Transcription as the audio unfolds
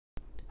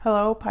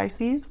Hello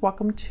Pisces,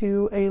 welcome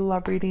to a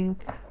love reading.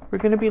 We're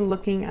going to be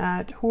looking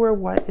at who or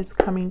what is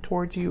coming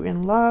towards you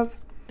in love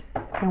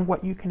and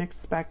what you can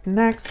expect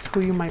next, who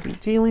you might be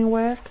dealing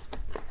with.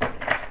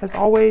 As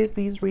always,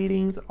 these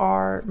readings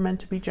are meant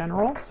to be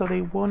general, so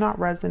they will not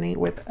resonate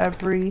with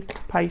every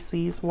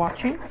Pisces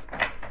watching.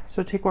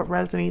 So take what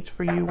resonates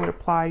for you, what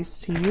applies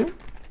to you.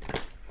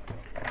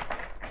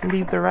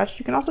 Leave the rest.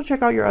 You can also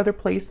check out your other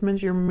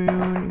placements, your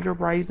moon, your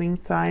rising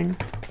sign,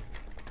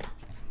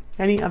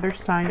 any other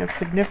sign of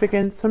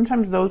significance.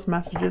 Sometimes those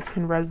messages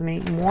can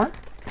resonate more.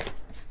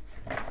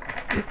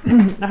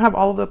 I have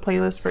all of the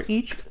playlists for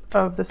each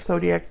of the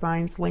zodiac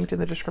signs linked in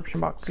the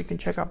description box, so you can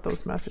check out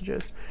those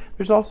messages.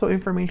 There's also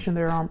information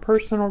there on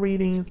personal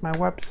readings, my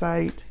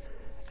website,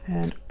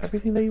 and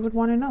everything that you would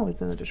want to know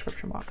is in the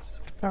description box.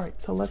 All right,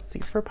 so let's see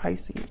for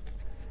Pisces.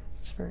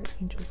 Spirit,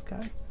 angels,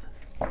 guides.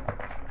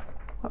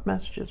 What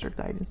messages or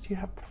guidance do you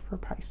have for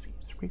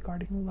Pisces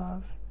regarding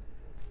love?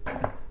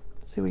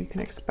 Let's see what you can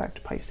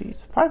expect,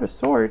 Pisces. 5 of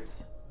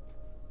Swords.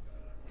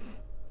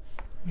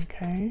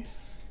 Okay.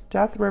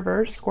 Death,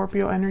 reverse,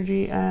 Scorpio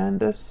energy, and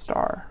the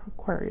Star,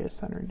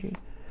 Aquarius energy.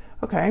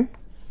 Okay.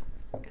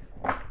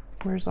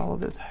 Where's all of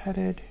this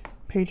headed?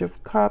 Page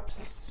of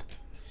Cups,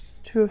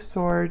 2 of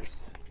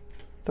Swords,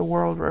 the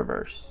World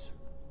reverse.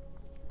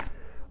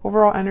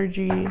 Overall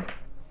energy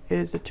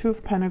is the 2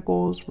 of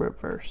Pentacles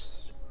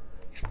reversed.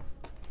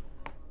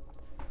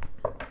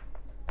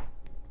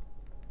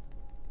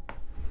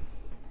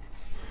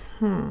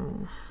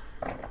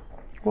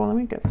 Well, let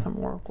me get some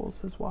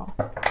oracles as well.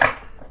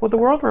 Well, the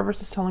World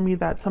reverse is telling me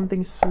that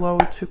something's slow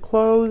to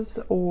close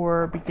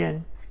or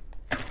begin.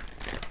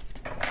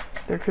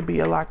 There could be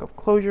a lack of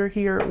closure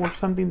here or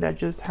something that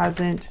just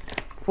hasn't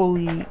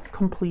fully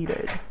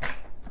completed.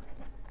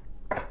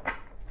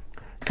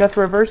 Death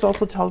reverse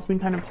also tells me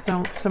kind of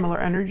similar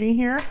energy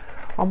here.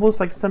 Almost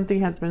like something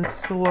has been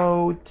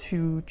slow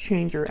to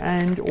change or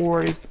end,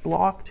 or is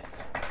blocked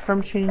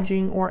from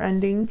changing or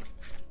ending.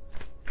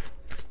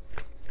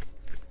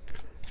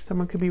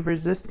 Someone could be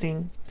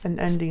resisting an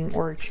ending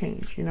or a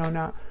change, you know,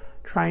 not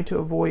trying to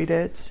avoid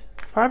it.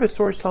 5 of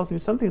Swords tells me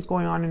something's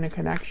going on in a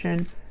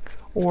connection,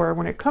 or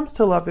when it comes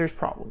to love, there's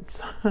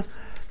problems.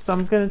 So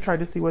I'm going to try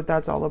to see what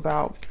that's all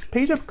about.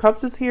 Page of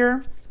Cups is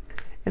here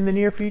in the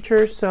near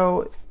future.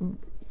 So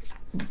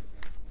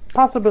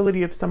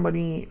possibility of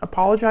somebody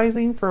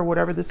apologizing for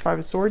whatever this 5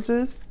 of Swords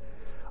is,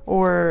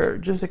 or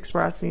just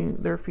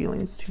expressing their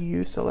feelings to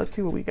you. So let's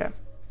see what we get.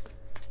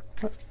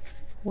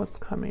 What's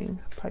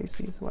coming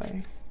Pisces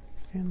way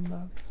in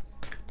love?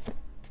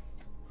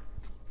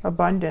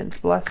 Abundance,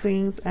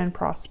 blessings, and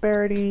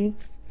prosperity.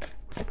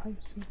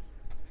 Pisces.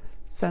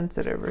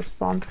 Sensitive,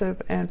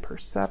 responsive, and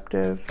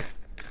perceptive.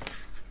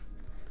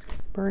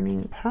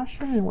 Burning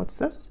passion, and what's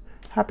this?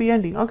 Happy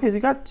ending. Okay, so you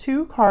got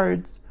 2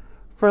 cards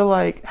for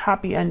like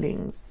happy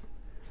endings.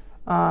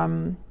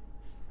 Abundance.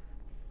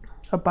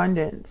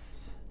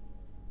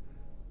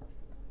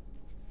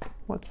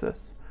 What's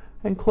this?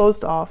 And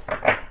closed off.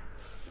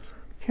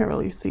 Can't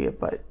really see it,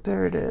 but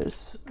there it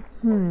is.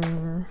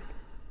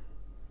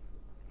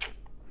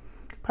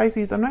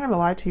 Pisces, I'm not going to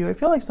lie to you. I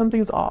feel like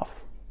something's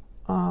off.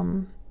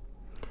 Trying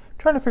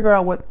to figure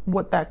out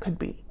what that could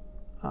be.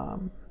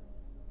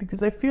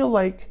 Because I feel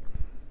like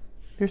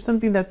there's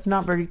something that's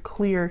not very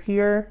clear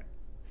here.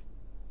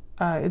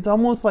 It's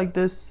almost like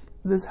this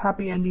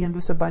happy ending and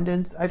this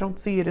abundance. I don't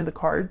see it in the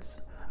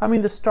cards. I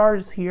mean, the Star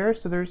is here,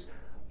 so there's,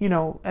 you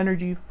know,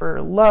 energy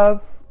for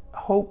love,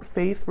 hope,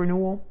 faith,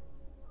 renewal.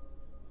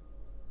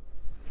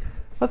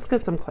 Let's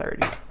get some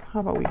clarity. How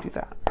about we do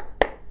that?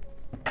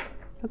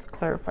 Let's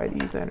clarify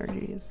these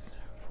energies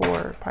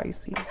for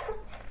Pisces.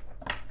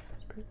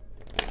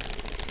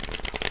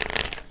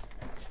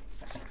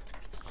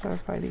 Let's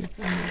clarify these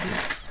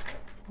energies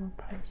for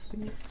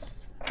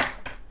Pisces.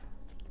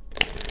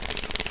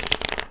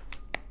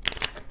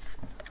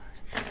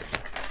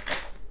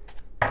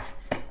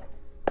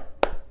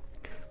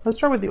 Let's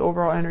start with the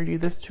overall energy.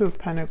 This 2 of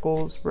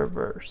Pentacles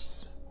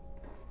reverse.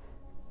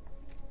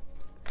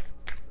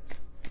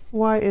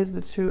 Why is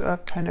the 2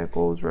 of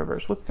Pentacles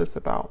reverse? What's this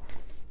about?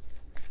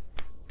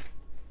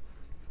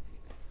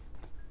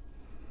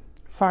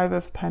 5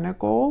 of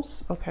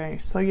Pentacles. Okay,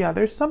 so yeah,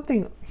 there's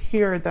something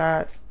here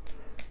that,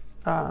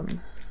 I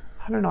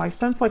don't know, I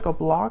sense like a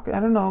block. I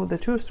don't know, the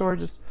 2 of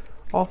Swords is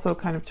also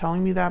kind of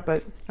telling me that,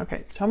 but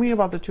okay, tell me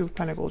about the 2 of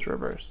Pentacles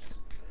reverse.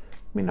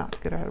 Let me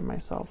not get ahead of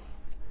myself.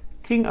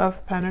 King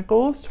of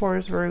Pentacles,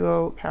 Taurus,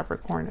 Virgo,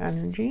 Capricorn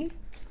energy.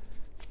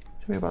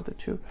 Tell me about the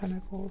 2 of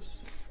Pentacles.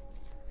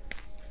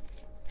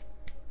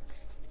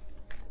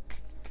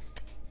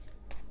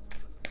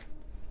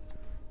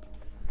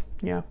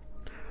 Yeah.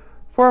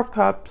 4 of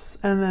Cups,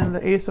 and then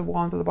the Ace of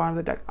Wands at the bottom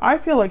of the deck. I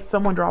feel like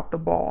someone dropped the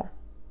ball.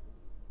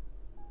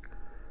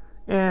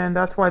 And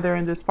that's why they're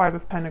in this 5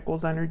 of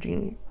Pentacles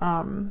energy.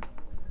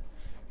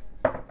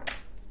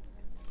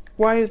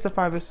 Why is the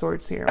 5 of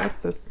Swords here?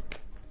 What's this?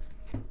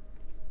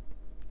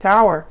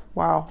 Tower.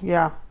 Wow,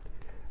 yeah.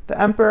 The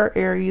Emperor,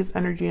 Aries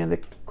energy, and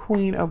the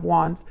Queen of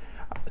Wands.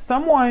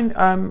 Someone,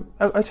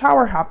 a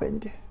tower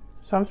happened.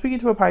 So I'm speaking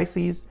to a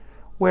Pisces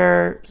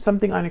where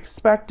something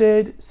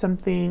unexpected,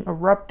 something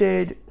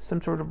erupted,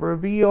 some sort of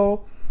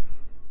reveal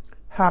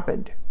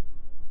happened.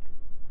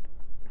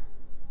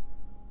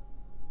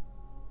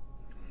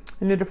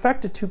 And it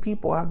affected two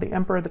people. I have the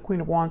Emperor, the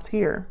Queen of Wands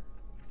here.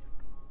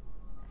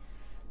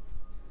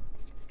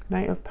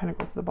 Knight of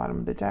Pentacles at the bottom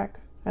of the deck.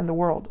 And the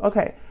World.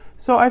 Okay,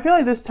 so I feel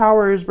like this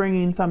Tower is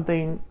bringing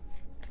something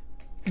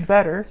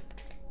better.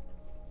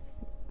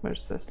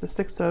 Where's this? The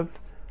Six of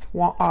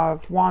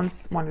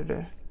Wands wanted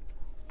to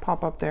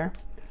pop up there.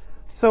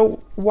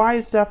 So why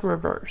is Death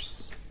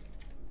reverse?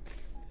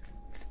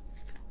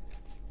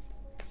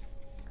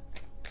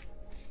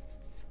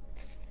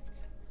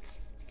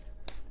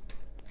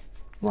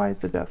 Why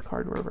is the Death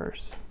card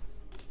reverse?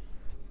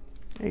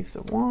 Ace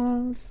of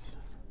Wands.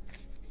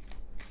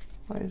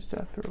 Why is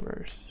Death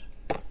reverse?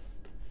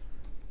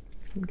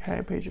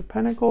 Okay, Page of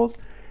Pentacles.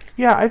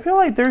 Yeah, I feel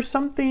like there's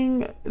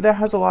something that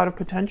has a lot of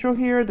potential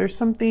here. There's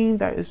something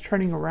that is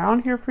turning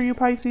around here for you,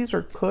 Pisces,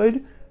 or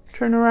could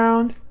turn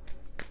around.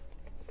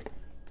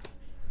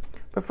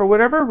 But for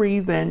whatever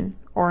reason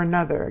or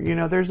another, you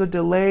know, there's a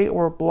delay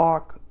or a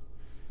block.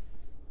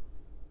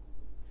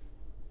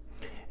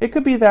 It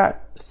could be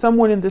that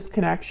someone in this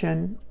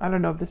connection, I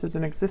don't know if this is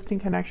an existing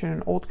connection,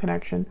 an old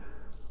connection.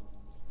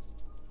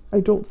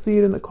 I don't see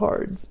it in the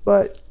cards,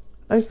 but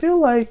I feel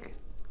like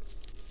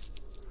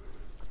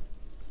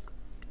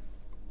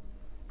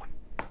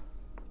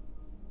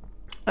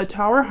a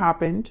tower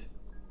happened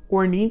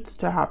or needs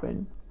to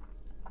happen.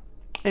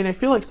 And I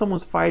feel like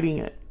someone's fighting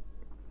it.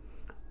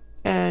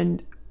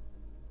 And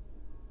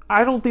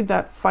I don't think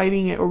that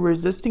fighting it or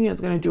resisting it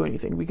is going to do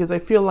anything, because I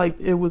feel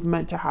like it was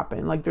meant to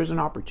happen. Like there's an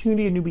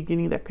opportunity, a new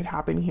beginning that could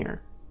happen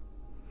here.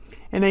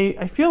 And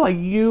I feel like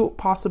you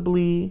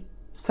possibly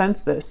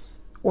sense this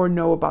or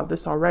know about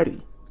this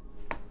already.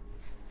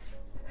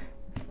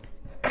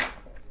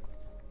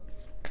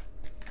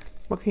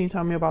 What can you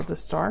tell me about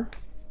this star?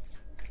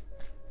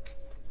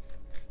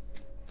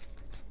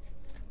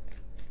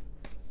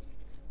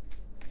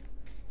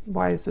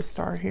 Why is this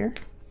star here?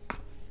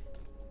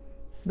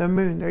 The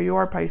Moon. There you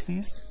are,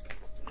 Pisces.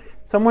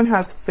 Someone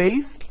has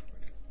faith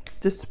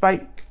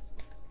despite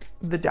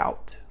the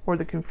doubt or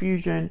the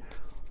confusion.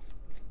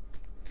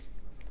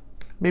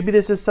 Maybe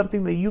this is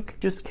something that you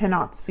just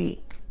cannot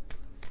see.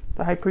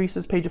 The High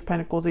Priestess, Page of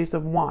Pentacles, Ace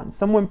of Wands.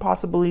 Someone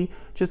possibly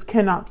just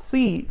cannot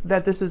see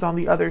that this is on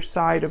the other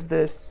side of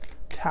this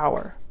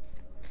tower.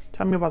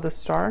 Tell me about the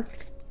star.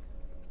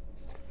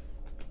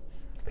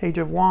 Page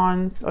of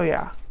Wands. Oh,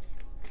 yeah.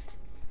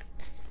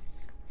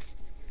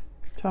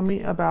 Tell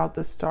me about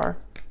the star.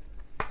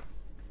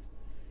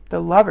 The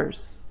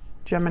Lovers,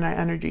 Gemini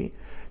energy.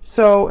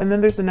 So, and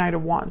then there's the Knight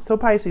of Wands. So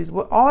Pisces,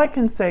 all I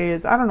can say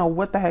is, I don't know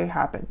what the heck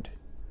happened.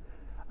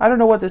 I don't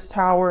know what this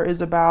tower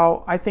is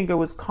about. I think it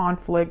was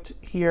conflict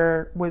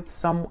here with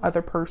some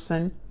other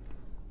person.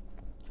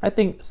 I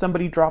think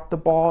somebody dropped the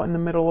ball in the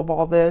middle of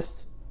all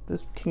this.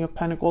 This King of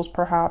Pentacles,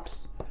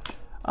 perhaps.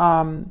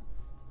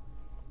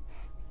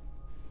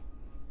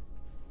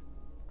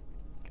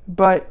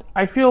 But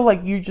I feel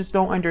like you just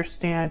don't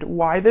understand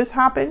why this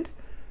happened,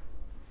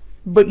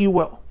 but you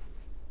will.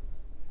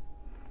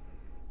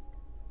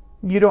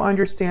 You don't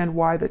understand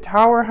why the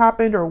tower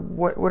happened, or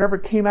whatever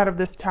came out of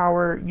this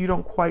tower, you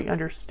don't quite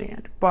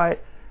understand.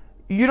 But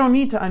you don't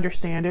need to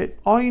understand it.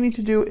 All you need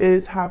to do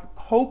is have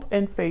hope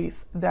and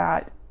faith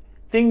that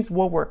things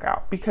will work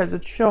out, because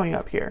it's showing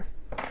up here.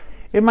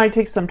 It might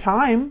take some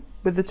time.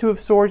 With the Two of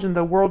Swords and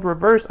the World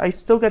reverse, I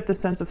still get the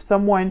sense of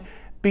someone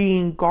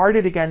being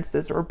guarded against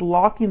this or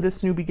blocking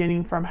this new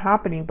beginning from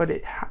happening, but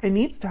it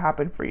needs to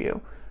happen for you.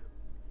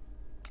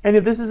 And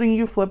if this isn't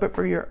you, flip it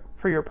for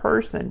your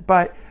person.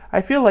 But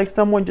I feel like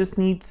someone just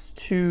needs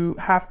to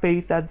have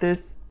faith that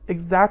this,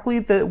 exactly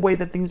the way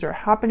that things are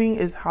happening,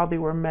 is how they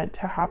were meant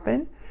to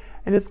happen,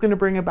 and it's going to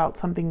bring about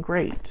something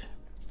great.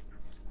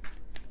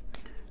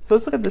 So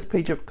let's look at this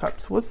Page of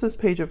Cups. What's this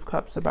Page of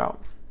Cups about?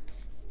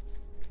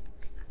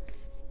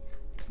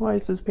 Why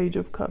is this Page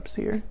of Cups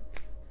here?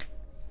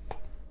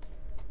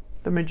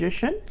 The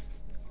Magician.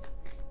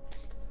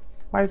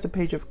 Why is the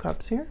Page of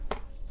Cups here?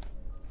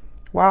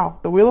 Wow,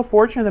 the Wheel of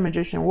Fortune and the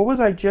Magician. What was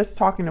I just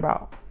talking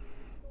about?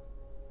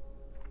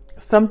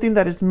 Something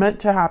that is meant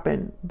to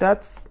happen.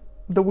 That's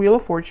the Wheel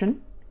of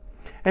Fortune.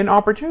 An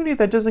opportunity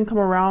that doesn't come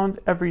around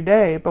every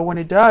day, but when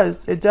it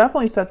does, it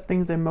definitely sets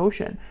things in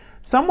motion.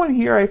 Someone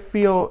here, I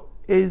feel,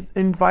 is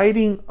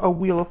inviting a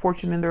Wheel of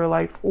Fortune in their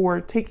life,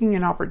 or taking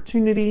an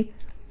opportunity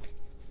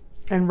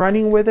and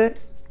running with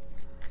it.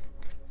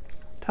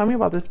 Tell me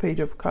about this Page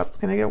of Cups.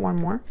 Can I get one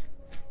more?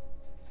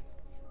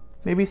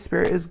 Maybe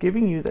Spirit is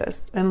giving you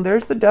this. And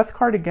there's the Death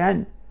card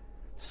again.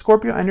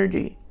 Scorpio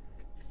energy.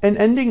 An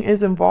ending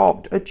is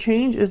involved. A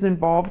change is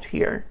involved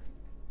here.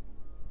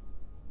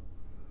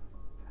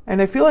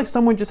 And I feel like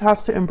someone just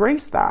has to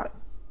embrace that.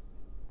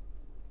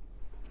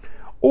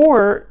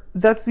 Or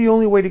that's the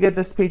only way to get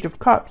this Page of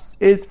Cups,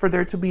 is for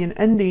there to be an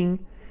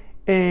ending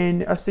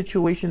in a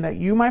situation that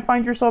you might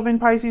find yourself in,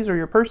 Pisces, or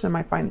your person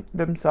might find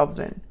themselves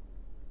in.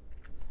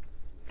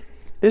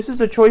 This is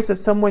a choice that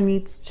someone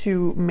needs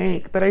to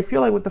make. But I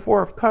feel like with the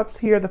Four of Cups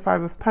here, the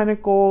Five of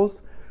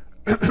Pentacles,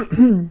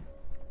 the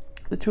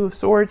Two of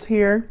Swords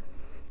here,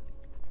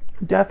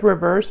 Death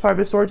reverse, Five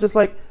of Swords, it's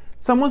like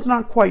someone's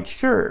not quite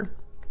sure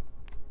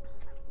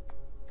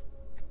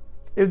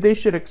if they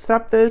should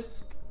accept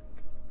this,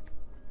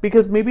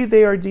 because maybe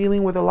they are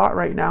dealing with a lot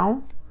right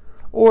now,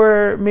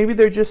 or maybe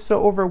they're just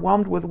so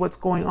overwhelmed with what's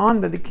going on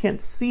that they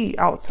can't see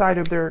outside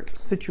of their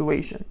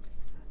situation.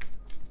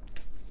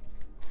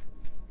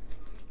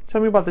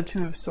 Tell me about the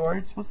Two of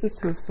Swords. What's this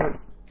Two of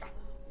Swords?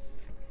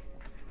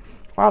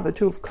 Wow, the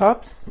Two of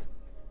Cups,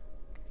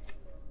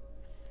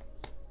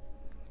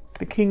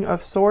 the King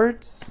of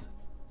Swords,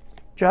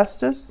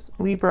 Justice,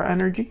 Libra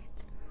energy,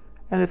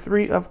 and the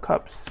Three of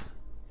Cups.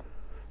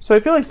 So I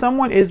feel like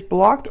someone is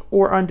blocked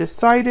or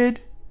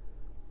undecided.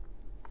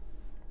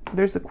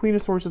 There's the Queen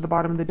of Swords at the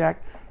bottom of the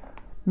deck.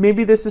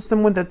 Maybe this is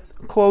someone that's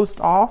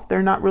closed off.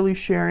 They're not really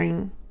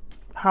sharing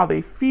how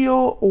they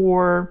feel,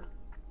 or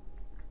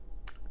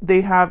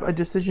they have a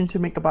decision to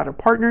make about a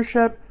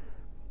partnership.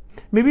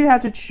 Maybe they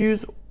had to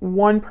choose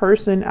one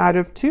person out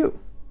of two.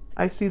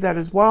 I see that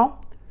as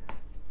well.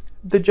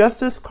 The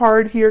Justice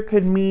card here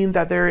could mean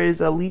that there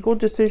is a legal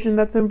decision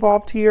that's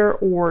involved here,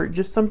 or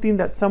just something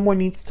that someone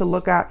needs to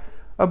look at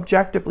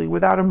objectively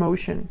without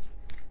emotion.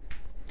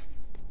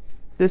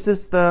 This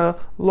is the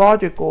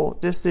logical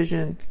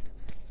decision.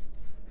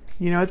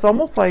 You know, it's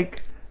almost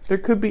like there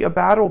could be a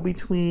battle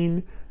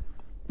between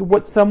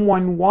what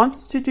someone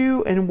wants to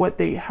do and what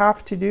they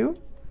have to do.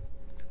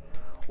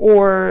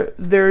 Or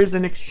there's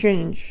an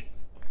exchange.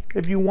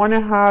 If you want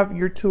to have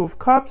your Two of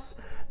Cups,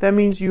 that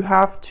means you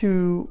have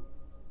to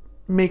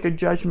make a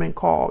judgment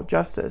call,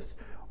 justice,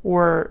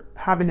 or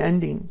have an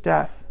ending,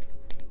 death.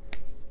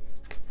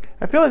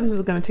 I feel like this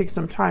is going to take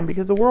some time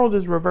because the World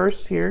is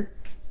reversed here.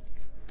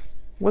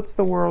 What's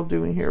the World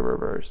doing here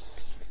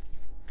reverse?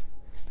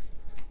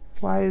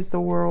 Why is the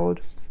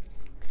World?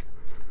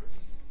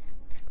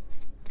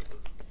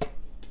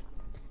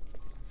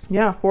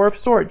 Yeah, Four of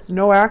Swords.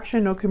 No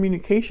action, no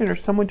communication, or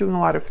someone doing a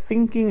lot of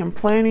thinking and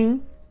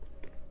planning.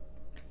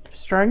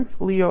 Strength,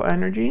 Leo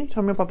energy.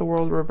 Tell me about the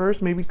World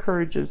reverse. Maybe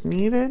courage is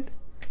needed,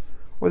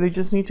 or they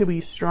just need to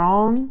be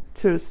strong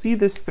to see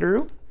this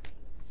through.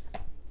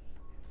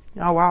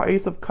 Oh, wow.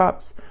 Ace of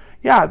Cups.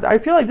 Yeah, I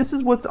feel like this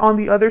is what's on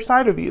the other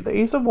side of you. The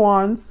Ace of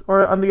Wands,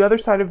 or on the other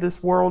side of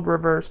this World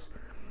reverse.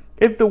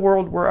 If the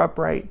World were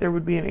upright, there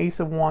would be an Ace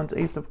of Wands,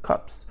 Ace of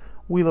Cups,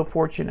 Wheel of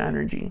Fortune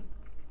energy.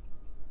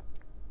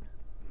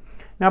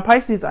 Now,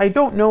 Pisces, I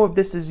don't know if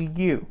this is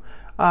you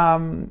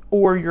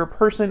or your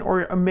person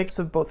or a mix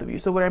of both of you.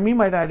 So what I mean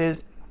by that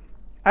is,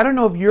 I don't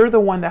know if you're the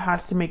one that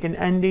has to make an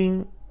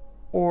ending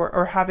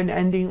or have an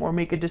ending or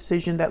make a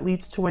decision that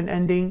leads to an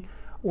ending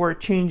or a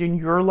change in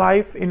your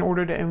life in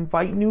order to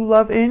invite new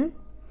love in,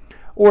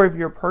 or if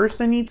your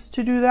person needs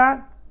to do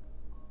that,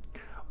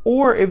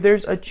 or if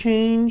there's a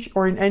change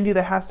or an ending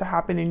that has to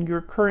happen in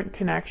your current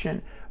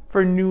connection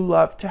for new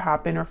love to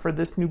happen or for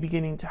this new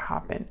beginning to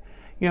happen.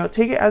 You know,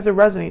 take it as it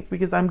resonates,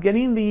 because I'm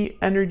getting the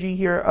energy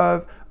here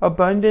of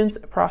abundance,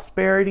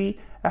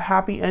 prosperity, a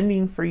happy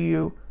ending for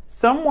you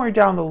somewhere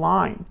down the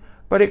line,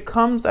 but it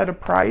comes at a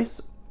price,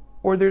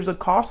 or there's a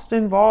cost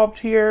involved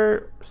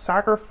here,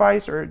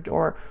 sacrifice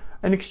or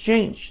an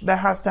exchange that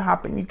has to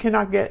happen. You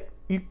cannot get,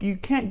 you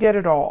can't get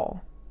it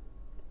all.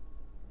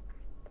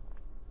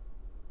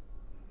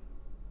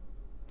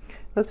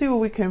 Let's see what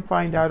we can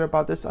find out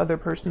about this other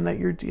person that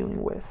you're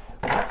dealing with.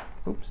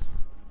 Oops.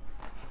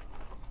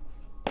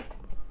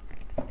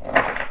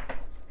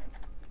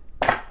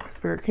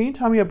 Spirit, can you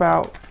tell me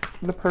about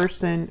the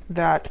person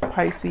that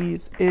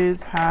Pisces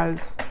is,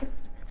 has,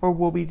 or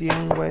will be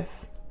dealing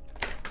with?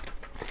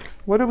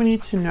 What do we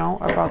need to know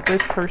about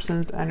this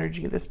person's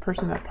energy, this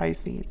person that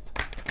Pisces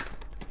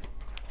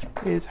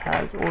is,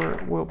 has,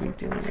 or will be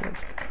dealing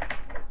with?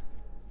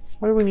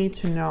 What do we need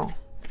to know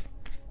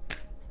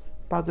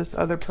about this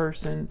other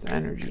person's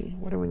energy?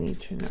 What do we need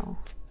to know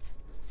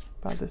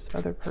about this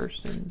other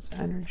person's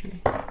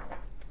energy?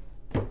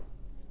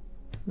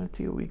 Let's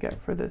see what we get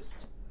for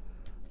this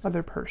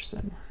other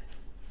person.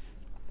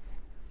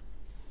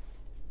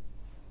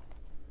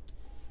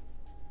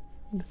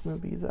 Let's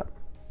move these up.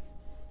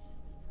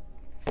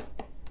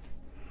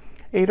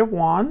 Eight of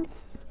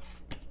Wands,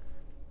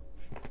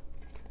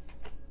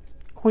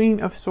 Queen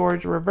of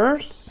Swords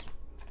reverse,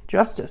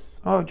 Justice.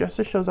 Oh,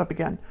 Justice shows up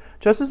again.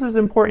 Justice is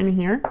important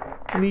here.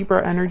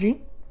 Libra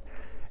energy.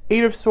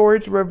 Eight of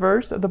Swords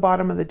reverse at the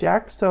bottom of the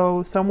deck.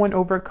 So someone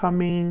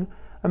overcoming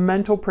a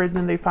mental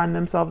prison they find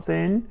themselves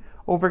in,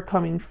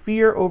 overcoming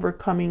fear,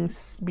 overcoming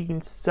being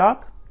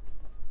stuck.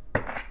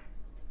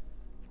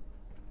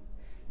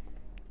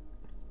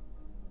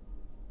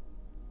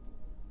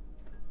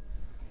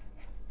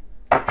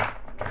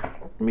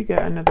 Let me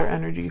get another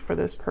energy for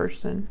this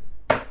person.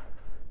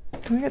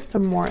 Let me get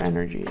some more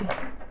energy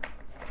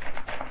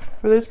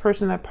for this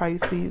person that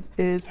Pisces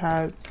is,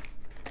 has,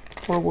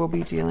 or will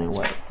be dealing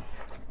with.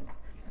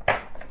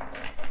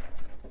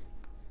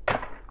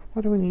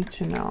 What do we need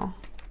to know?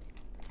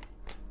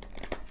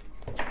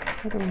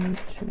 What do we need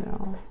to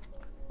know?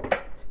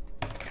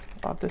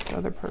 about this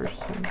other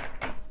person?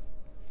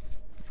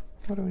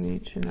 What do we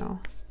need to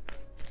know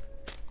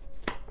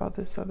about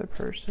this other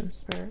person,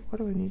 Spirit? What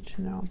do we need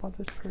to know about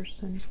this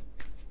person?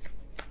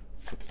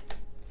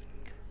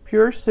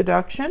 Pure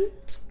seduction.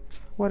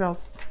 What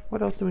else?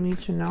 What else do we need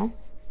to know?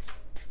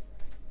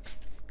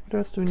 What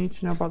else do we need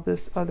to know about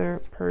this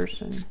other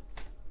person?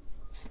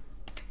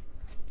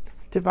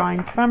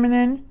 Divine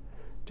feminine.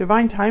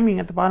 Divine timing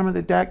at the bottom of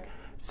the deck.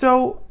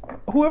 So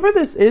whoever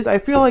this is, I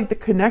feel like the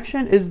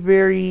connection is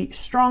very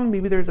strong.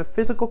 Maybe there's a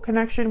physical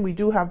connection. We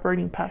do have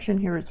burning passion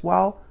here as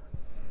well.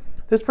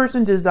 This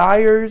person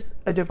desires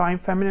a divine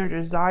feminine, or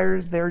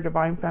desires their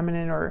divine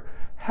feminine, or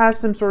has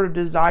some sort of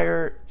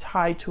desire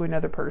tied to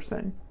another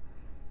person.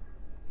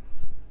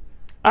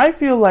 I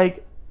feel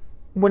like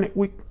when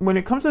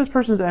it comes to this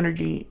person's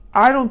energy,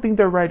 I don't think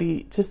they're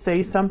ready to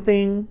say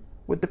something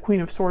with the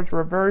Queen of Swords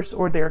reversed,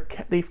 or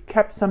they've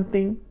kept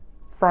something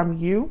from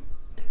you.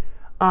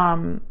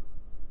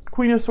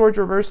 Queen of Swords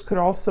reversed could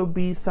also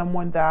be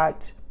someone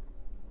that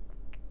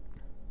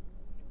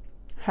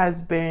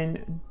has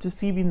been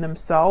deceiving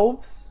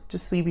themselves,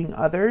 deceiving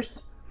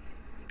others.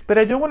 But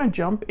I don't want to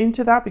jump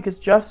into that because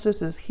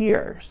Justice is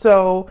here.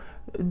 So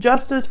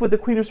Justice with the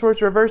Queen of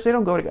Swords reversed, they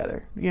don't go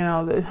together. You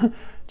know,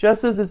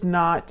 Justice is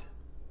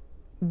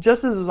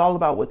all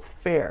about what's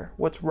fair,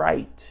 what's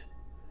right,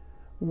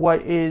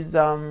 what is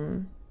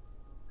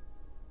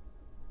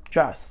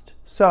just.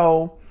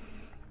 So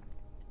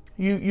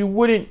you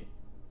wouldn't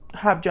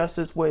have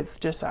Justice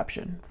with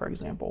deception, for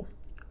example,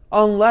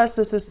 unless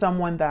this is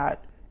someone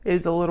that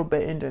is a little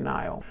bit in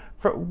denial.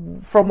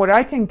 From what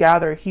I can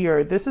gather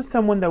here, this is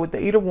someone that with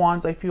the Eight of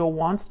Wands, I feel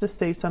wants to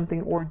say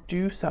something or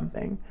do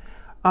something,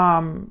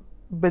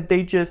 but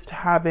they just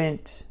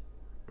haven't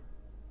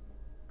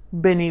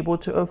been able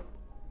to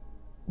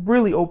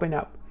really open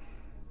up.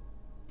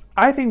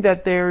 I think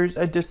that there's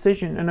a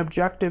decision, an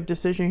objective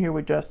decision here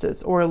with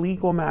Justice, or a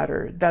legal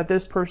matter that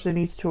this person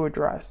needs to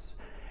address.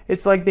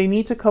 It's like they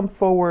need to come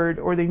forward,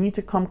 or they need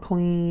to come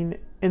clean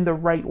in the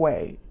right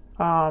way.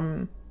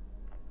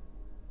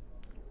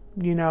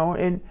 You know,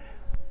 and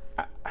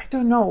I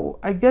don't know.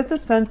 I get the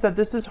sense that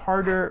this is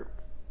harder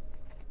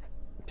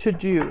to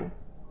do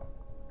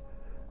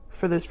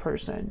for this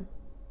person.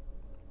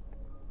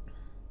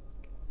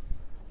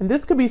 And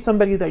this could be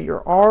somebody that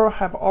you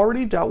have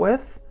already dealt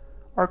with,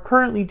 are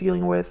currently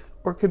dealing with,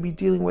 or could be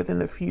dealing with in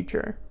the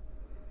future.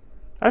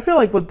 I feel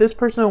like what this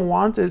person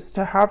wants is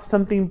to have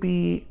something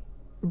be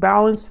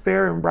balanced,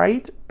 fair, and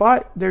right,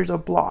 but there's a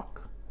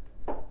block.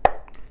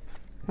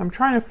 I'm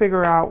trying to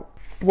figure out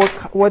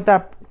what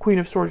that Queen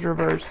of Swords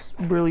reverse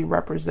really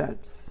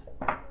represents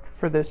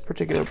for this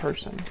particular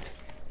person.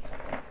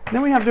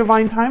 Then we have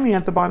divine timing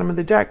at the bottom of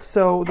the deck.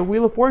 So the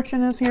Wheel of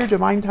Fortune is here,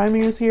 divine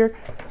timing is here,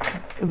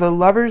 the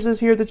Lovers is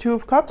here, the Two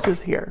of Cups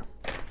is here.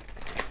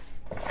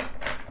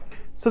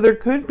 So there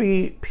could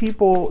be two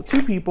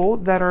people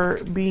that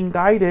are being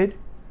guided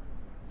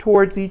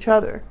towards each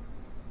other.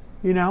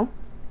 You know?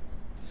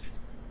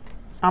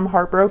 I'm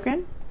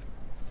heartbroken.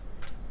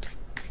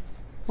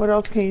 What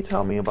else can you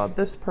tell me about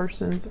this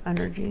person's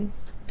energy?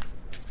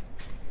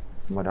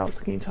 What else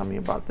can you tell me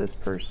about this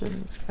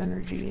person's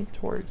energy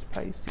towards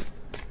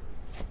Pisces?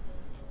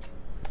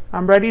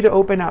 I'm ready to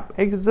open up.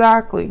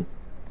 Exactly.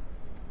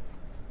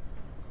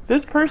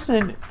 This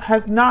person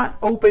has not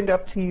opened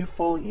up to you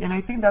fully, and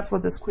I think that's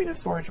what this Queen of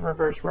Swords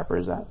reverse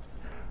represents.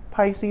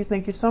 Pisces,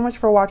 thank you so much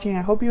for watching.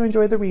 I hope you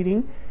enjoyed the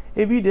reading.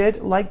 If you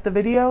did, like the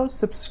video,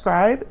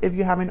 subscribe if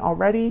you haven't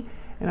already,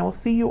 and I will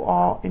see you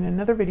all in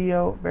another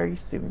video very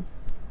soon.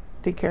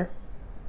 Take care.